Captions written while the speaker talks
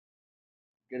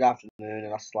Good afternoon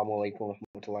and Assalamu alaikum wa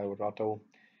rahmatullahi wa barakatuh.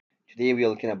 Today we are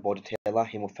looking at Bordetella,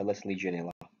 Haemophilus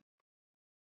Legionella.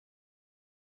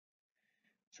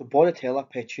 So Bordetella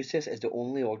pertussis is the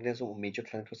only organism of major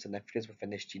clinical significance within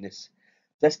this genus.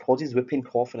 This causes whooping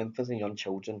cough in infants and young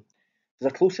children.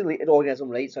 There's a closely related organism,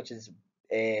 right, such as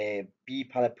B.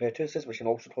 parapertussis, which can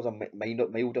also cause a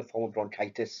milder form of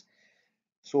bronchitis.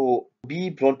 So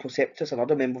B. bronchosepsis,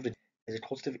 another member of the is a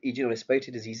causative agent of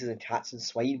respiratory diseases in cats and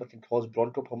swine, but can cause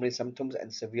bronchopulmonary symptoms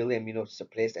in severely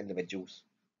immunosuppressed individuals.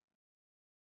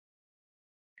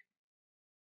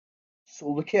 So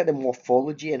looking at the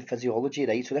morphology and physiology,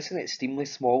 right, so this is an extremely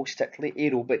small, strictly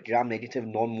aerobic, gram-negative,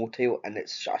 non-motile, and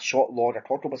it's a short log,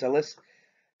 a Bacillus.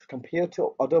 Compared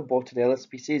to other Bordetella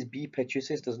species, B.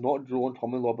 pertussis does not grow on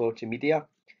common lobular media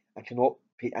and can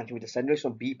be distinguished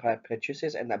from B.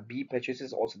 parapertussis in that B. pertussis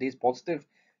is oxidase positive,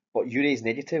 but urease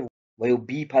negative, while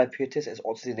B. parapertussis is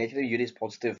oxidase negative, urease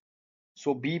positive.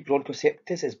 So B.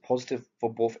 bronchoseptis is positive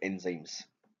for both enzymes.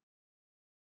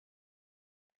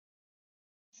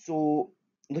 So,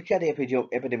 looking at the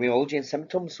epidemiology and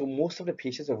symptoms, so most of the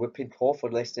patients with whooping cough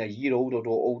are less than a year old, although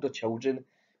older children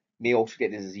may also get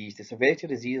the disease. The severity of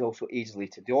the disease is also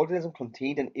age-related. The organism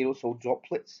contained in aerosol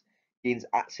droplets gains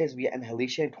access via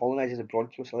inhalation and colonizes the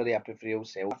bronchial ciliary epithelial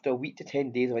cell. After a week to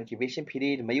 10 days of incubation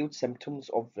period, mild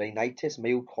symptoms of rhinitis,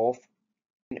 mild cough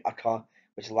occur,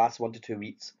 which lasts 1 to 2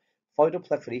 weeks. Further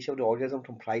proliferation of the organism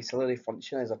comprises ciliary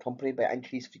function and is accompanied by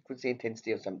increased frequency and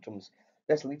intensity of symptoms.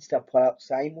 This leads to a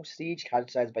paroxysmal stage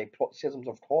characterized by paroxysms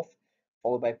of cough,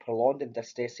 followed by prolonged and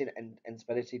distressing and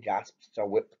inspiratory gasps to a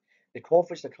whoop. The cough,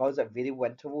 which occurs at variable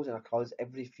intervals and occurs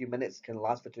every few minutes, can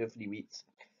last for 2 or 3 weeks.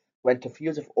 When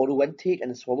interferes with oral intake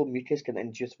and the swallowed mucus can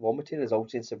induce vomiting,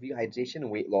 resulting in severe hydration and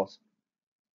weight loss.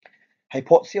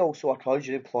 Hypoxia also occurs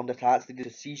during prolonged attacks, leading to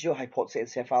seizure, hypoxic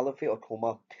encephalopathy, or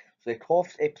coma. So the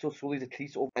cough episodes slowly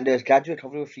decrease and there is gradual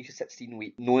recovery with 3 to 16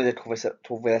 weeks, known as the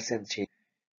convalescent chain.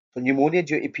 So pneumonia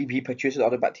due to PB pertussis or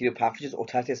other bacterial pathogens,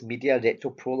 otitis media,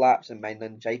 rectal prolapse, and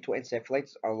meningitis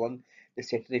encephalitis are among the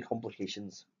secondary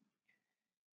complications.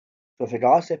 So with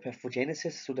regards to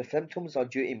pathogenesis, so the symptoms are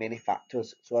due to many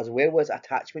factors. So as well as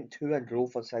attachment to and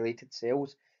growth of dilated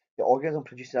cells, the organism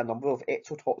produces a number of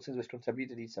exotoxins which contribute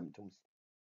to these symptoms.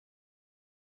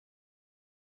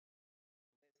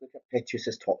 Let's look at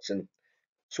pertussis toxin.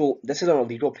 So this is an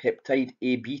oligopeptide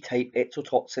AB type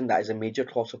exotoxin that is a major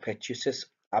cause of pertussis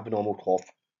abnormal cough.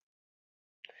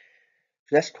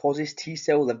 So this causes T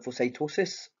cell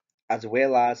lymphocytosis as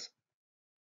well as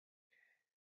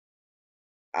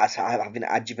having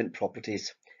adjuvant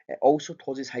properties. It also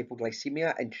causes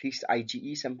hypoglycemia, increased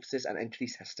IgE synthesis, and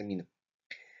increased histamine,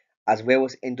 as well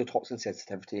as endotoxin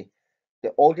sensitivity. The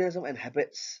organism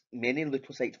inhibits many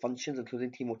leukocyte functions,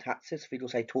 including chemotaxis,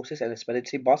 phagocytosis, and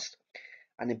respiratory burst,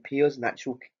 and impairs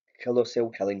natural killer cell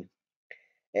killing.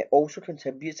 It also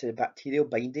contributes to the bacterial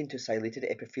binding to silated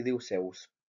epithelial cells.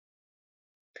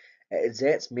 It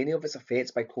exerts many of its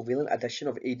effects by covalent addition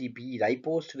of ADP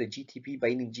ribose to the GTP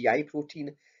binding GI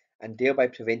protein and thereby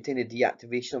preventing the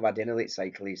deactivation of adenylate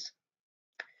cyclase.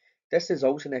 This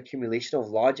results in the accumulation of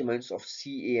large amounts of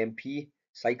CAMP,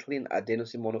 cycline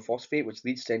adenosine monophosphate, which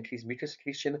leads to increased mucus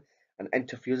secretion and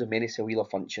interferes with many cellular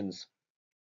functions.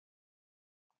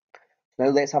 Now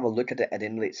let's have a look at the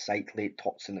adenylate cyclase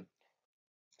toxin.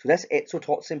 So this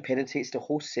exotoxin penetrates the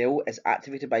host cell, is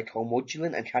activated by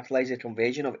calmodulin and catalyzes the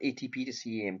conversion of ATP to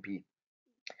CAMP.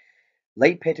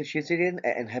 Like pertussis, it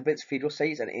inhibits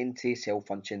phagocytes and NK cell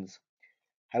functions.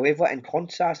 However, in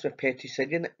contrast with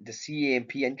pertussis, the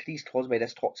CAMP increase caused by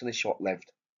this toxin is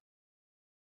short-lived.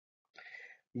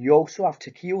 You also have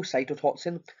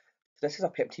tracheocytotoxin. This is a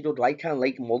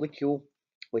peptidoglycan-like molecule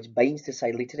which binds to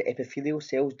silated epithelial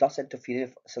cells, thus interfering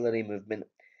with ciliary movement.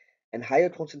 In higher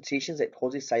concentrations, it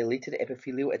causes silated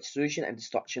epithelial extrusion and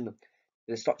destruction.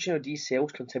 The destruction of these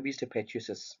cells contributes to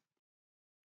pertussis.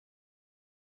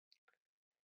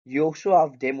 You also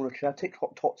have democritic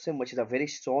toxin, which is a very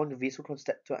strong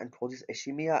vasoconstrictor and causes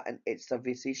ischemia and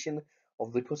extravasation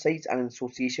of leukocytes and an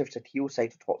association with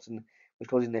tracheocytotoxin, which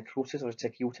causes necrosis of the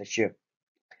tracheal tissue.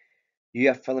 You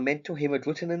have filamental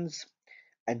hemagglutinins,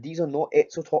 and these are not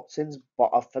exotoxins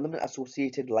but are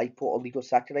filament-associated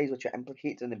lipo-oligosaccharides which are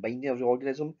implicated in the binding of the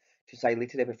organism to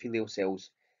silated epithelial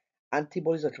cells.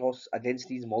 Antibodies against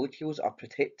these molecules are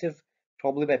protective,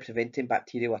 probably by preventing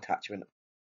bacterial attachment.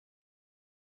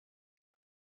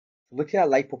 Looking at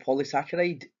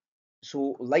lipopolysaccharide,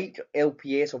 so like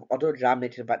LPS of other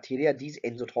gram-negative bacteria, these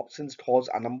endotoxins cause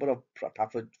a number of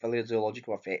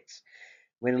pathophysiological effects.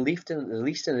 When released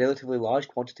in relatively large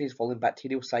quantities following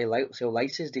bacterial cell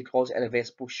lysis, they cause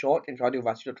irreversible shock and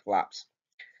cardiovascular collapse.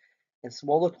 In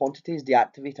smaller quantities, they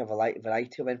activate a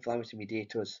variety of inflammatory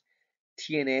mediators,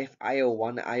 TNF,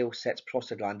 IL-1, IL-6,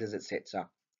 prostaglandins, etc.,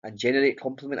 and generate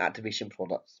complement activation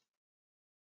products.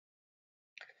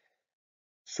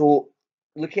 So,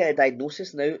 looking at a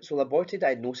diagnosis now, so laboratory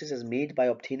diagnosis is made by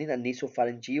obtaining a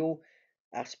nasopharyngeal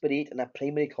aspirate in a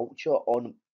primary culture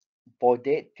on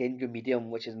Bordet ganglion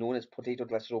medium, which is known as potato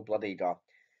glycerol blood agar.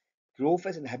 Growth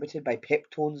is inhibited by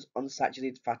peptones,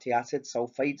 unsaturated fatty acids,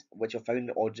 sulfides, which are found in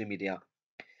the ordinary media.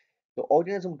 The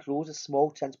organism grows as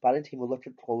small, transparent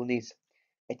hemolytic colonies.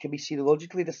 It can be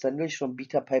serologically distinguished from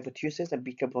beta pertussis and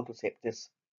beta brontoceptus.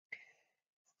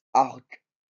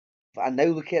 And now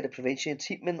looking at the prevention and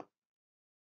treatment,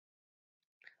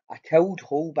 a killed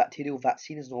whole bacterial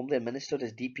vaccine is normally administered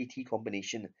as DPT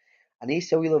combination. An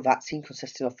acellular vaccine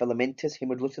consisting of filamentous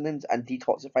hemagglutinins and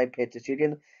detoxified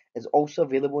pertussis is also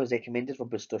available as recommended for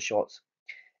booster shots.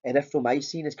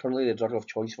 Erythromycin is currently the drug of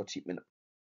choice for treatment.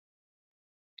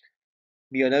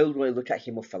 We are now going to look at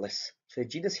Haemophilus. So the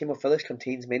genus Haemophilus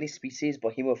contains many species,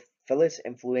 but Haemophilus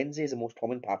influenzae is the most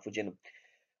common pathogen.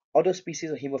 Other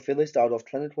species of Haemophilus that are of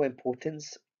clinical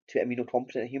importance to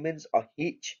immunocompetent humans are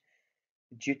H.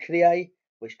 ducreyi,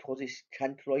 which causes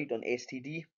cankeroid on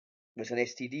STD, which is an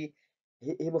STD.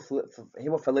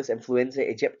 Haemophilus influenzae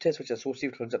aegyptus, which is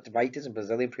associated with conjunctivitis and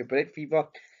Brazilian preparatic fever,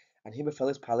 and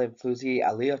Haemophilus parainfluenzae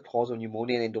alea, cause of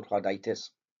pneumonia and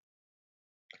endocarditis.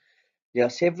 There are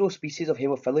several species of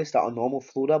Haemophilus that are normal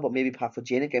flora but may be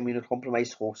pathogenic in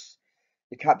immunocompromised hosts.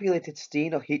 The capsulated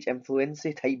strain of H.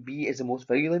 influenzae type B is the most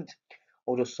virulent,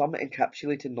 although some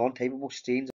encapsulated non-typable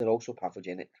strains are also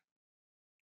pathogenic.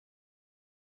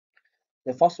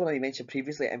 The first one I mentioned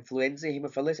previously, influenza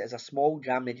Haemophilus, is a small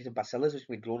gram-negative bacillus which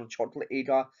can be grown on chocolate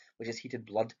agar, which is heated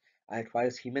blood, and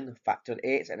requires hemin factor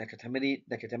X and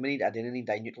nicotinamide adenine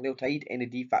dinucleotide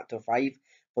NAD factor 5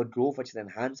 for growth, which is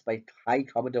enhanced by high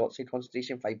carbon dioxide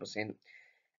concentration 5%.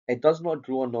 It does not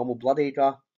grow on normal blood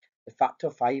agar. The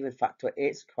factor 5 and factor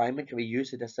X requirement can be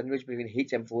used to distinguish between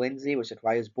H. influenzae, which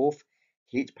requires both,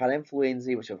 H.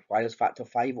 parainfluenzae, which requires factor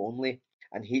 5 only,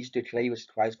 and H. ducreyi, which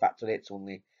requires factor X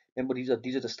only. Remember, these are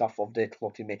the stuff of the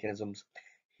clotting mechanisms.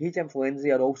 H.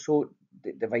 influenzae are also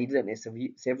divided into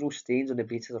several strains on the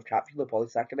basis of capsular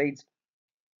polysaccharides,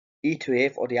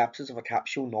 A2F, or the absence of a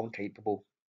capsule, non-typable.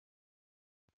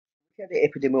 Look at the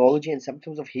epidemiology and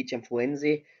symptoms of H.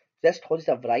 influenzae. This causes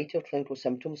a variety of clinical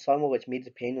symptoms, some of which may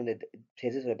depend on the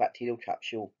presence of a bacterial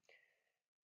capsule.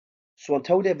 So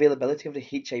until the availability of the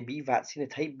HIV vaccine, the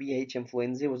type B H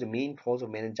influenza was the main cause of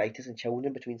meningitis in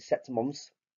children between 6 months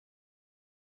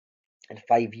and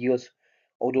 5 years,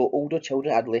 although older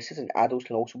children, adolescents and adults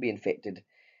can also be infected.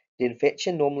 The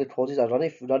infection normally causes a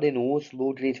runny nose,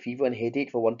 low-grade fever and headache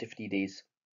for 1 to 3 days.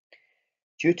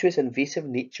 Due to its invasive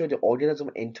nature, the organism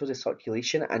enters the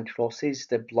circulation and crosses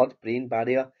the blood-brain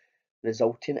barrier,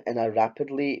 resulting in a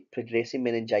rapidly progressing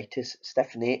meningitis,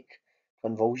 stiff neck,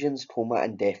 convulsions, coma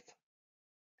and death.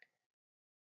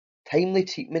 Timely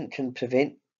treatment can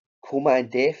prevent coma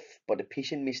and death, but the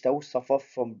patient may still suffer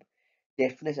from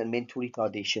deafness and mental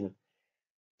retardation.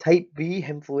 Type B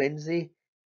influenza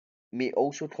may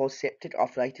also cause septic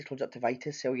arthritis,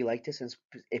 conjunctivitis, cellulitis, and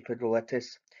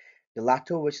epiglottitis, the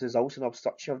latter which results in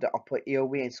obstruction of the upper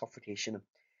airway and suffocation.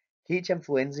 H.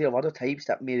 influenza of other types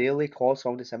that may rarely cause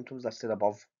some of the symptoms listed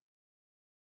above.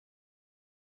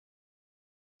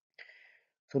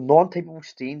 So non-typable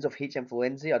strains of H.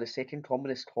 influenza are the second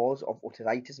commonest cause of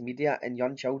otitis media in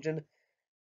young children,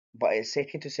 but it's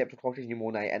second to Streptococcus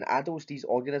pneumoniae. In adults, these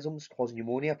organisms cause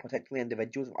pneumonia, particularly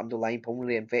individuals with underlying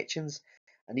pulmonary infections,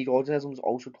 and these organisms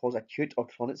also cause acute or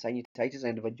chronic sinusitis in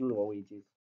individuals of all ages.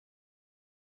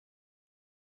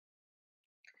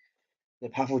 The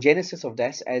pathogenesis of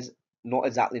this is not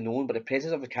exactly known, but the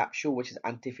presence of the capsule, which is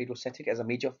antiphagocytic, is a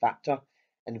major factor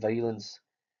in virulence.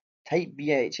 Type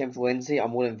BH influenzae are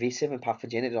more invasive and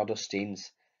pathogenic than other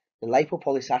strains. The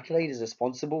lipopolysaccharide is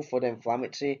responsible for the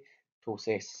inflammatory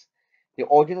process. The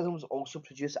organisms also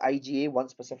produce IgA1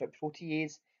 specific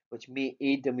protease, which may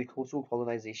aid the mucosal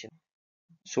colonization.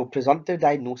 So presumptive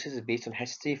diagnosis is based on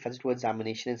history, physical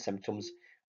examination, and symptoms.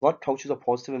 Blood cultures are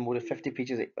positive in more than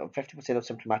 50% of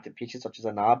symptomatic patients, such as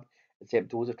a NAB,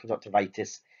 except those with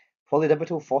conjunctivitis.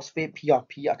 Polydibityl phosphate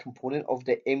 (PRP), a component of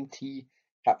the MT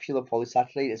capsular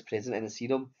polysaccharide, is present in the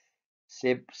serum,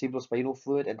 cerebrospinal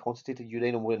fluid, and concentrated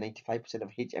urine in more than 95% of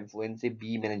H. influenza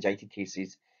B meningitis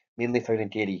cases, mainly found in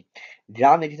dairy.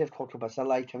 Gram-negative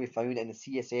coccobacilli can be found in the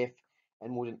CSF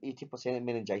in more than 80% of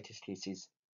meningitis cases.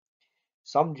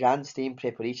 Some Gram stain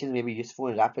preparations may be useful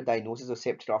in rapid diagnosis of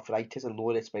septic arthritis and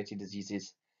lower respiratory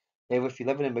diseases. However, if you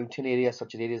live in a mountain area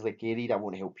such as areas like Gary, that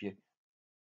won't help you.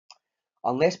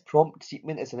 Unless prompt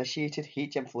treatment is initiated,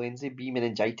 H. influenzae, B.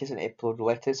 meningitis, and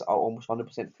epilodolitis are almost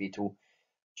 100% fatal.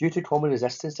 Due to common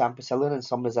resistance to ampicillin and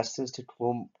some resistance to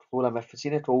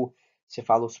chloramiphenol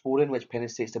cephalosporin, which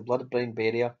penetrates the blood-brain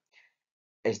barrier,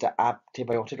 is the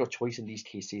antibiotic of choice in these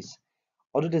cases.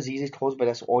 Other diseases caused by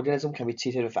this organism can be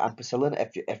treated with ampicillin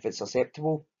if it's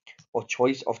susceptible, or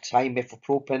choice of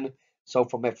trimethylpropin,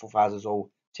 sulfamethylfazazole,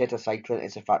 tetracycline,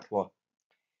 and cefaclor.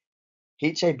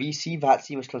 HIV-C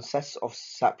vaccine, which consists of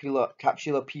capsular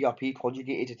PRP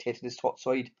conjugated to tetanus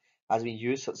toxoid, has been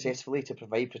used successfully to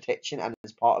provide protection and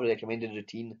is part of the recommended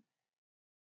routine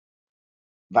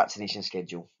vaccination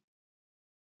schedule.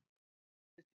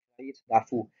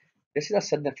 This is a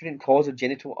significant cause of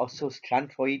genital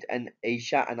osteocandroid in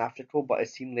Asia and Africa, but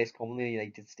is seen less commonly in the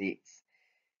United States.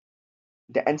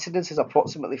 The incidence is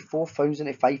approximately 4,000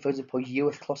 to 5,000 per year,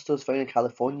 with clusters found in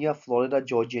California, Florida,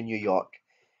 Georgia, and New York.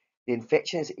 The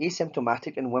infection is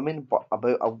asymptomatic in women, but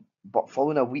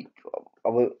following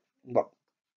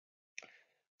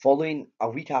a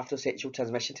week after sexual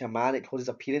transmission to a man, it causes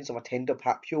appearance of a tender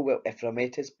papule with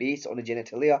erythematous base on the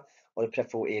genitalia or the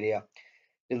peripheral area.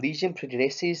 The lesion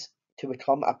progresses to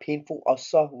become a painful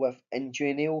ulcer with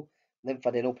inguinal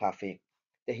lymphadenopathy.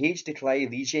 The H. declini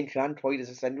lesion cranioid is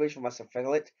distinguished from a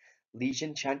syphilitic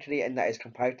lesion chancre in that it is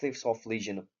comparatively soft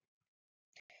lesion.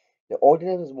 The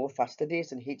organism is more fastidious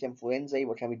than H. influenzae,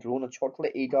 which can be grown on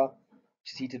chocolate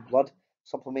agar-secreted blood,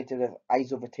 supplemented with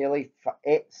isobutyryl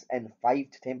X in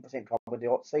 5 to 10% carbon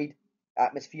dioxide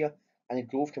atmosphere, and the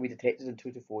growth can be detected in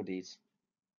 2 to 4 days.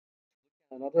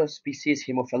 Another species,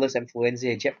 Haemophilus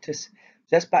influenzae aegyptus.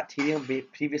 This bacterium,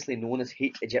 previously known as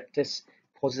H. aegyptus,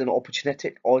 causes an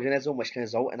opportunistic organism which can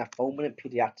result in a fulminant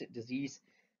pediatric disease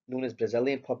known as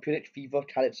Brazilian purpuric fever,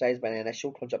 characterized by an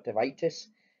initial conjunctivitis,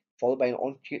 followed by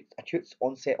an acute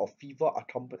onset of fever,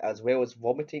 as well as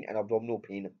vomiting and abdominal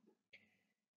pain.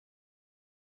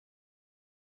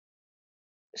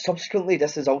 Subsequently,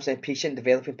 this results in a patient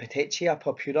developing petechia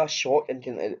purpura, shock, and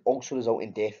can also result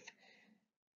in death.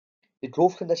 The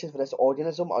growth conditions for this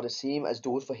organism are the same as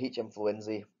those for H.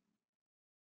 influenzae.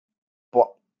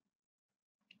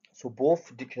 So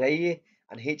both Diagnosing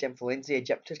and H. influenzae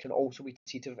aegyptus can also be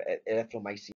treated with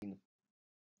erythromycin.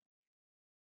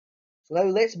 So now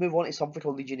let's move on to something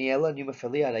called Legionella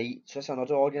pneumophila, right? So this is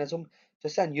another organism.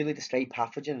 This is a newly described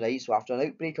pathogen, right? So after an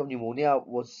outbreak of pneumonia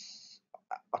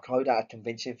occurred at a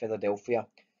convention in Philadelphia.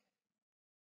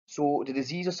 So the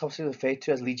disease is subsequently referred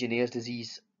to as Legionnaire's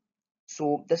disease.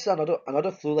 So this is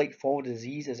another flu-like form of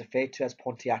disease is referred to as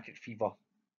Pontiacic fever.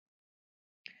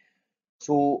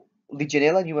 So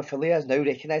Legionella pneumophila is now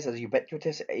recognised as a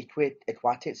ubiquitous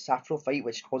aquatic saprophyte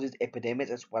which causes epidemics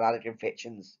and sporadic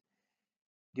infections.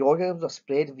 The organisms are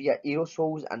spread via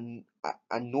aerosols and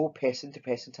no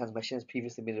person-to-person transmission has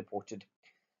previously been reported.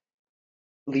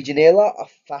 Legionella are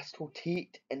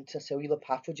facultate intracellular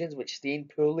pathogens which stain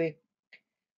poorly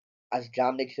as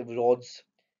gram-negative rods.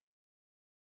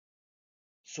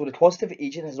 So the causative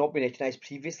agent has not been recognised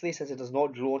previously since it does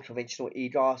not grow on conventional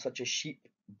agar such as sheep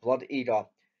blood agar.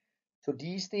 So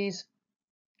these days,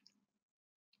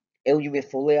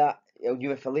 Haemophilus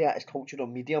is cultured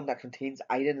on medium that contains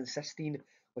iron and cysteine,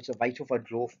 which are vital for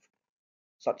growth,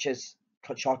 such as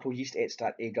charcoal yeast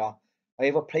extract agar.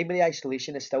 However, primary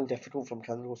isolation is still difficult from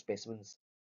clinical specimens.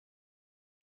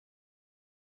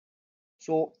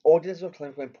 So, organisms of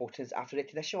clinical importance. After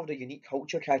recognition of the unique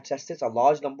culture characteristics, a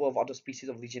large number of other species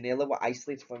of Legionella were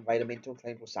isolated from environmental and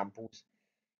clinical samples.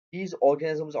 These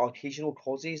organisms are occasional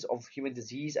causes of human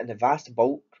disease, and the vast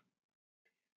bulk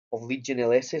of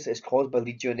Legionellosis is caused by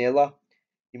Legionella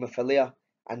pneumophila,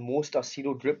 and most are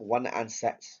serogroup 1 and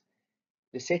 6.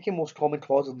 The second most common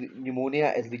cause of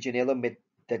pneumonia is Legionella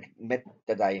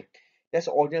mittidae. This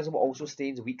organism also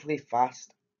stains weakly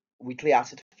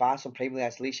acid fast on primary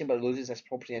isolation but loses this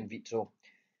property in vitro.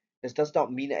 This does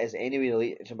not mean it is anyway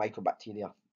related to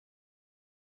mycobacteria.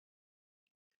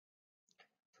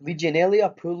 Legionella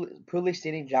are poorly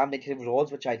staining gram-negative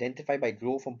rods which are identified by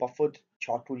growth from buffered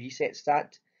charcoal yeast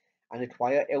extract and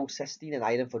require L-cysteine and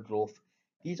iron for growth.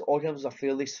 These organisms are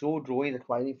fairly slow growing,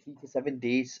 requiring 3 to 7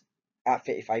 days at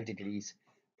 35 degrees.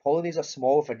 Colonies are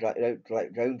small with a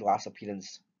ground glass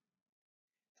appearance.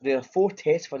 So there are 4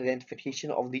 tests for the identification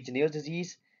of Legionnaire's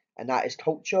disease, and that is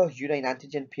culture, urine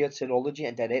antigen paired serology,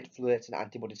 and direct fluorescent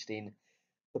antibody stain.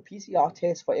 The PCR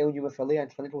tests for L. pneumophila and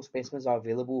clinical specimens are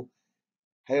available.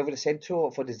 However, the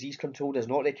Centre for Disease Control does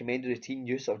not recommend the routine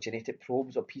use of genetic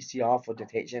probes or PCR for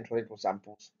detection in clinical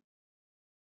samples.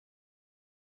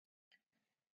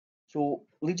 So,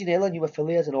 Legionella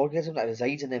pneumophila is an organism that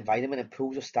resides in the environment and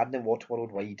pools of stagnant water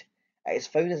worldwide. It is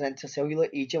found as an intracellular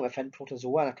agent within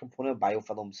protozoa and a component of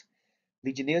biofilms.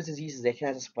 Legionnaires disease is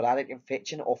recognised as sporadic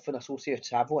infection, often associated with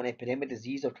travel, an epidemic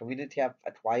disease or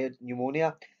community-acquired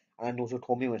pneumonia, and a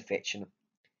nosocomial infection.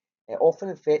 It often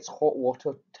infects hot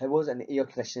water towers and air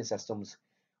conditioning systems.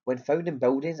 When found in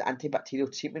buildings,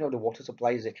 antibacterial treatment of the water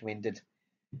supply is recommended.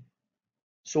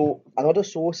 So another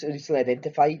source recently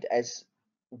identified is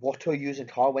water used in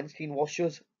car windscreen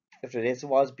washers if the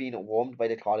reservoir is being warmed by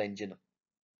the car engine.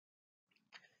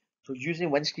 So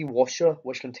using windscreen washer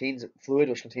which contains fluid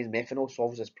which contains methanol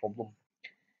solves this problem.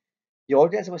 The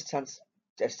organism is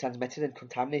transmitted in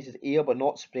contaminated air but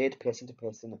not spread person to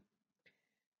person.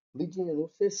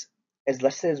 Legionellosis is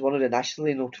listed as one of the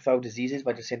nationally notified diseases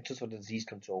by the Centers for Disease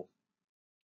Control.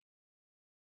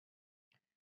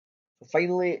 So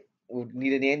finally, we're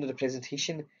nearing the end of the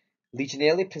presentation.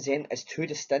 Legionella present as two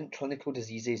distinct clinical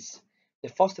diseases. The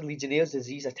first, the Legionnaire's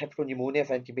disease, a typical pneumonia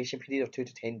for an incubation period of 2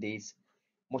 to 10 days.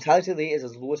 Mortality rate is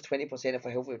as low as 20% for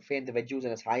healthy individuals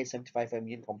and as high as 75% for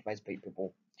immune compromised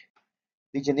people.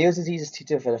 Legionnaire's disease is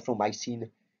treated with erythromycin.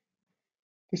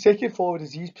 The second form of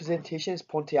disease presentation is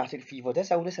pontiatic fever.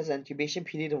 This illness has an incubation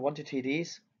period of 1 to 2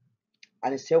 days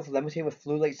and is self-limiting with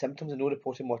flu-like symptoms and no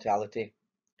reported mortality.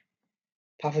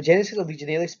 Pathogenesis of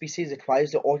Legionella species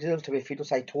requires the organism to be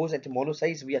phagocytosed into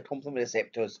monocytes via complement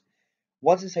receptors.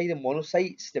 Once inside the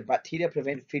monocytes, the bacteria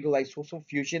prevent phagolysosome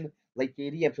fusion like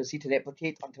dairy and proceed to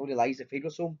replicate until they lyse the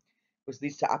phagosome, which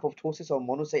leads to apoptosis of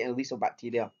monocyte and release of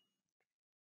bacteria.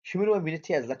 Humoral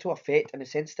immunity has little effect, and the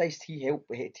sensitized T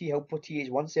helper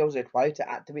Th1 cells are required to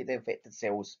activate the infected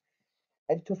cells.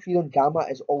 Interferon gamma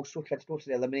is also critical to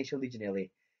the elimination of Legionella.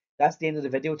 That's the end of the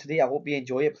video today. I hope you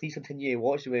enjoy it. Please continue to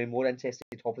watch. There will be more interesting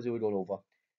topics we will go over.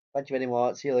 Thank you very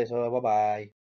much. See you later. Bye bye.